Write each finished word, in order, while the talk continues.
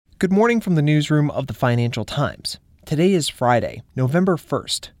Good morning from the newsroom of the Financial Times. Today is Friday, November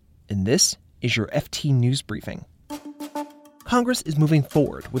 1st, and this is your FT News Briefing. Congress is moving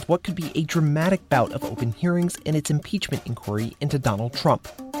forward with what could be a dramatic bout of open hearings in its impeachment inquiry into Donald Trump.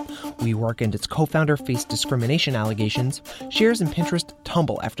 WeWork and its co-founder face discrimination allegations, shares in Pinterest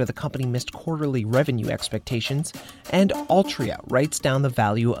tumble after the company missed quarterly revenue expectations, and Altria writes down the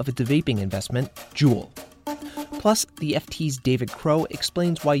value of its vaping investment, Juul. Plus, the FT's David Crow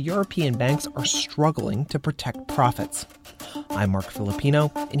explains why European banks are struggling to protect profits. I'm Mark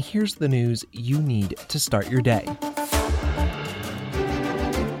Filipino, and here's the news you need to start your day.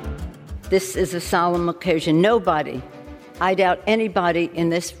 This is a solemn occasion. Nobody, I doubt anybody in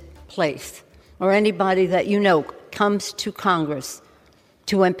this place or anybody that you know comes to Congress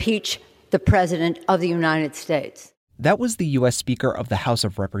to impeach the President of the United States. That was the U.S. Speaker of the House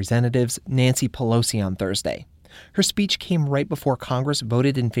of Representatives, Nancy Pelosi, on Thursday. Her speech came right before Congress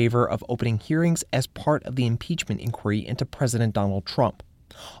voted in favor of opening hearings as part of the impeachment inquiry into President Donald Trump.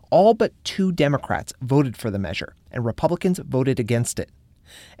 All but 2 Democrats voted for the measure, and Republicans voted against it.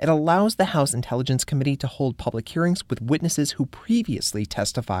 It allows the House Intelligence Committee to hold public hearings with witnesses who previously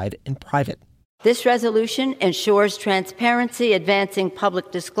testified in private. This resolution ensures transparency, advancing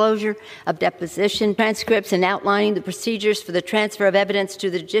public disclosure of deposition transcripts and outlining the procedures for the transfer of evidence to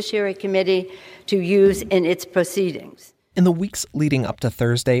the Judiciary Committee to use in its proceedings. In the weeks leading up to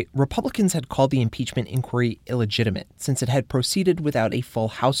Thursday, Republicans had called the impeachment inquiry illegitimate since it had proceeded without a full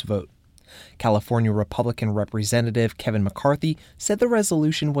House vote. California Republican Representative Kevin McCarthy said the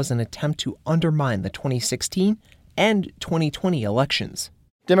resolution was an attempt to undermine the 2016 and 2020 elections.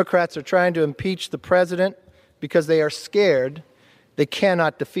 Democrats are trying to impeach the president because they are scared they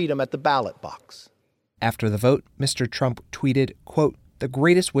cannot defeat him at the ballot box. After the vote, Mr. Trump tweeted, quote, "the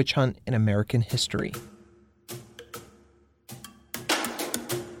greatest witch hunt in American history."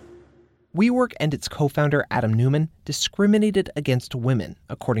 WeWork and its co-founder Adam Neumann discriminated against women,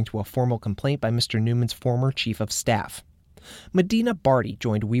 according to a formal complaint by Mr. Newman's former chief of staff. Medina Barty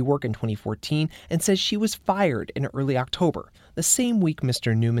joined WeWork in 2014 and says she was fired in early October, the same week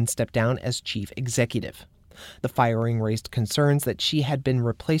Mr. Neumann stepped down as chief executive. The firing raised concerns that she had been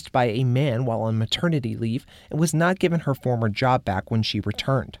replaced by a man while on maternity leave and was not given her former job back when she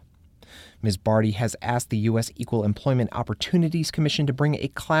returned. Ms. Barty has asked the U.S. Equal Employment Opportunities Commission to bring a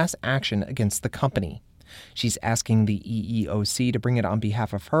class action against the company. She's asking the EEOC to bring it on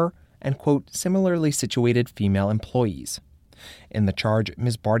behalf of her and, quote, similarly situated female employees. In the charge,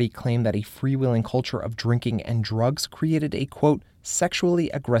 Ms. Barty claimed that a freewheeling culture of drinking and drugs created a, quote, sexually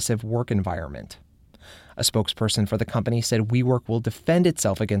aggressive work environment. A spokesperson for the company said WeWork will defend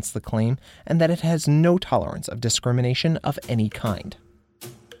itself against the claim and that it has no tolerance of discrimination of any kind.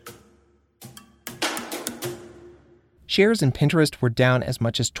 Shares in Pinterest were down as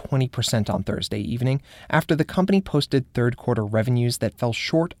much as 20% on Thursday evening after the company posted third-quarter revenues that fell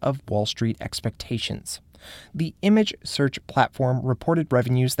short of Wall Street expectations. The image search platform reported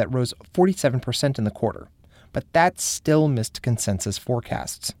revenues that rose 47% in the quarter, but that still missed consensus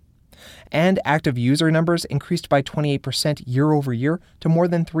forecasts. And active user numbers increased by 28% year over year to more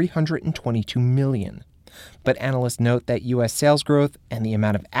than 322 million. But analysts note that U.S. sales growth and the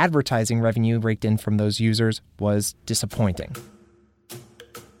amount of advertising revenue raked in from those users was disappointing.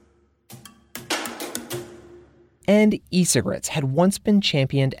 And e-cigarettes had once been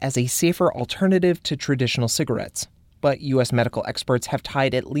championed as a safer alternative to traditional cigarettes. But U.S. medical experts have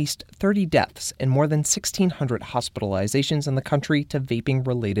tied at least 30 deaths and more than 1,600 hospitalizations in the country to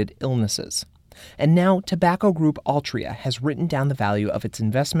vaping-related illnesses. And now tobacco group Altria has written down the value of its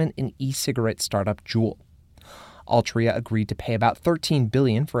investment in e-cigarette startup Juul. Altria agreed to pay about $13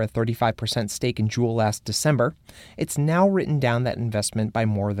 billion for a 35% stake in Juul last December. It's now written down that investment by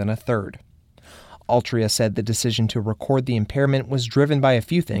more than a third. Altria said the decision to record the impairment was driven by a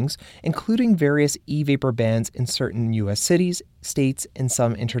few things, including various e-vapor bans in certain U.S. cities, states, and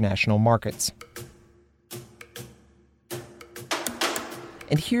some international markets.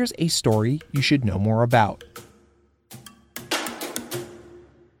 And here's a story you should know more about.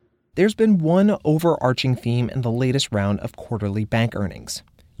 There's been one overarching theme in the latest round of quarterly bank earnings.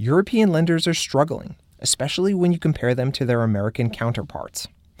 European lenders are struggling, especially when you compare them to their American counterparts.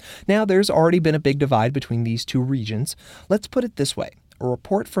 Now, there's already been a big divide between these two regions. Let's put it this way. A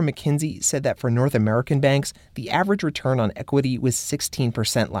report from McKinsey said that for North American banks, the average return on equity was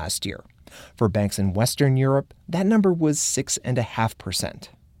 16% last year. For banks in Western Europe, that number was 6.5%.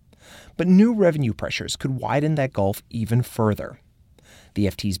 But new revenue pressures could widen that gulf even further. The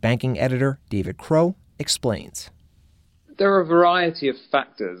FT's banking editor, David Crow, explains. There are a variety of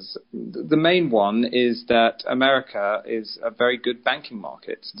factors. The main one is that America is a very good banking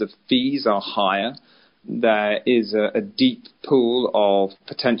market. The fees are higher. There is a deep pool of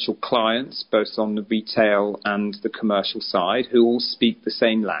potential clients, both on the retail and the commercial side, who all speak the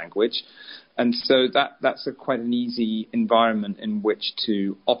same language. And so that's quite an easy environment in which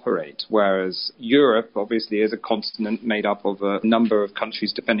to operate, whereas Europe, obviously, is a continent made up of a number of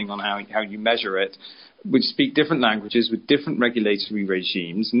countries, depending on how you measure it, which speak different languages with different regulatory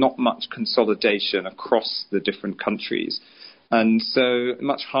regimes, not much consolidation across the different countries. And so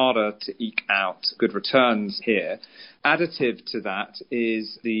much harder to eke out good returns here. Additive to that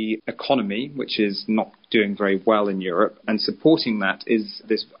is the economy, which is not doing very well in Europe. And supporting that is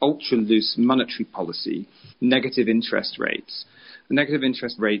this ultra-loose monetary policy, negative interest rates. The negative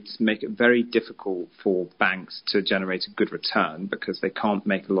interest rates make it very difficult for banks to generate a good return because they can't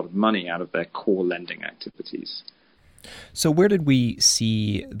make a lot of money out of their core lending activities. So where did we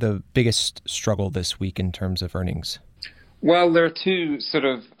see the biggest struggle this week in terms of earnings? Well, there are two sort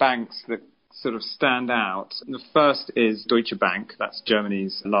of banks that sort of stand out. The first is Deutsche Bank, that's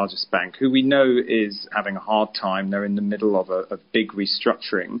Germany's largest bank, who we know is having a hard time. They're in the middle of a big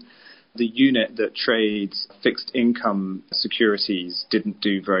restructuring. The unit that trades fixed income securities didn't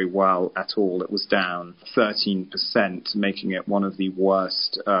do very well at all. It was down 13%, making it one of the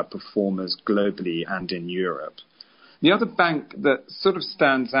worst performers globally and in Europe. The other bank that sort of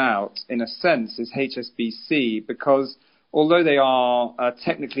stands out in a sense is HSBC, because although they are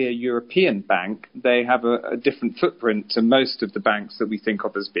technically a European bank, they have a different footprint to most of the banks that we think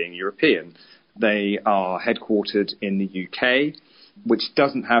of as being European. They are headquartered in the UK, which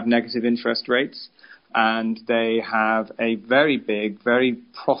doesn't have negative interest rates, and they have a very big, very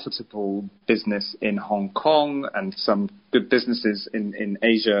profitable business in Hong Kong and some good businesses in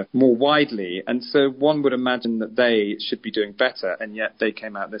Asia more widely. And so one would imagine that they should be doing better, and yet they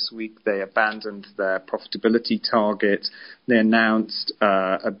came out this week, they abandoned their profitability target. They announced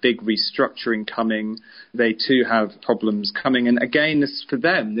a big restructuring coming. They too have problems coming. And again, for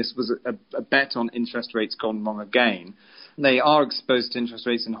them, this was a bet on interest rates gone wrong again. They are exposed to interest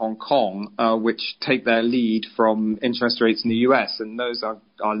rates in Hong Kong, which take their lead from interest rates in the US, and those are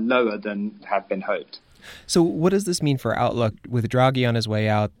lower than had been hoped. So what does this mean for outlook? With Draghi on his way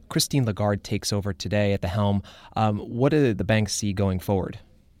out, Christine Lagarde takes over today at the helm. What do the banks see going forward?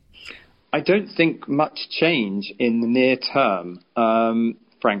 I don't think much change in the near term,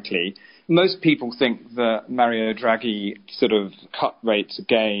 frankly. Most people think that Mario Draghi sort of cut rates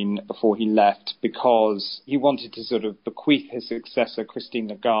again before he left because he wanted to sort of bequeath his successor, Christine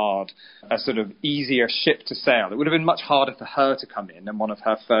Lagarde, a sort of easier ship to sail. It would have been much harder for her to come in, and one of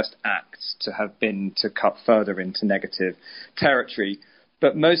her first acts to have been to cut further into negative territory.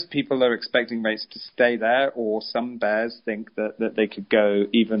 But most people are expecting rates to stay there, or some bears think that they could go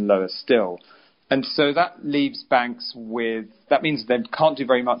even lower still. And so that leaves banks that means they can't do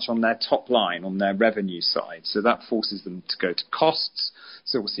very much on their top line, on their revenue side. So that forces them to go to costs.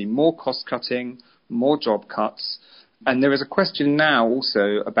 So we'll see more cost cutting, more job cuts. And there is a question now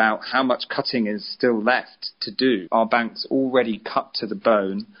also about how much cutting is still left to do. Are banks already cut to the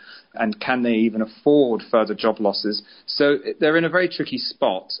bone? And can they even afford further job losses? So they're in a very tricky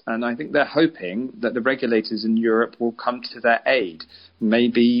spot. And I think they're hoping that the regulators in Europe will come to their aid,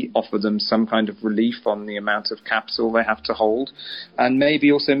 maybe offer them some kind of relief on the amount of capital they have to hold, and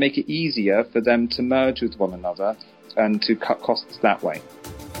maybe also make it easier for them to merge with one another and to cut costs that way.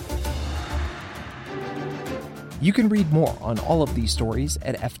 You can read more on all of these stories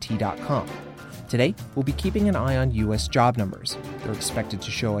at FT.com. Today, we'll be keeping an eye on U.S. job numbers. They're expected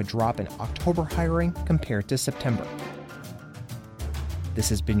to show a drop in October hiring compared to September. This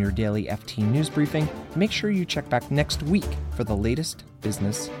has been your daily FT News Briefing. Make sure you check back next week for the latest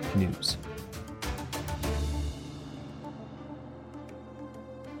business news.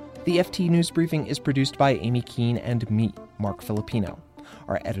 The FT News Briefing is produced by Amy Keene and me, Mark Filipino.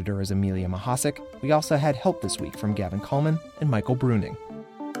 Our editor is Amelia Mahasik. We also had help this week from Gavin Coleman and Michael Bruning.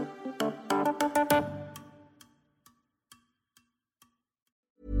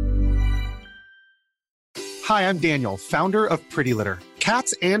 Hi, I'm Daniel, founder of Pretty Litter.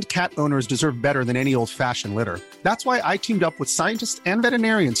 Cats and cat owners deserve better than any old-fashioned litter. That's why I teamed up with scientists and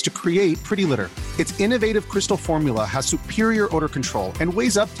veterinarians to create Pretty Litter. Its innovative crystal formula has superior odor control and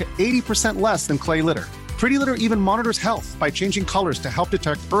weighs up to 80% less than clay litter. Pretty Litter even monitors health by changing colors to help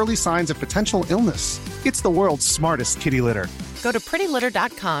detect early signs of potential illness. It's the world's smartest kitty litter. Go to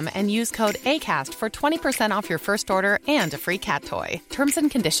prettylitter.com and use code ACAST for 20% off your first order and a free cat toy. Terms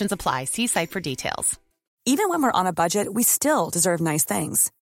and conditions apply. See site for details. Even when we're on a budget, we still deserve nice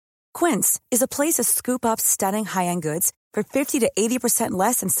things. Quince is a place to scoop up stunning high-end goods for 50 to 80%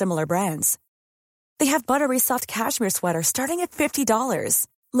 less than similar brands. They have buttery soft cashmere sweaters starting at $50,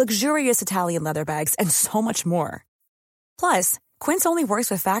 luxurious Italian leather bags, and so much more. Plus, Quince only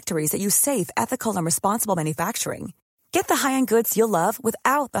works with factories that use safe, ethical, and responsible manufacturing. Get the high-end goods you'll love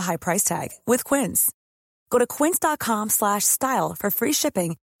without the high price tag with Quince. Go to quince.com/style for free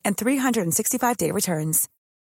shipping and 365-day returns.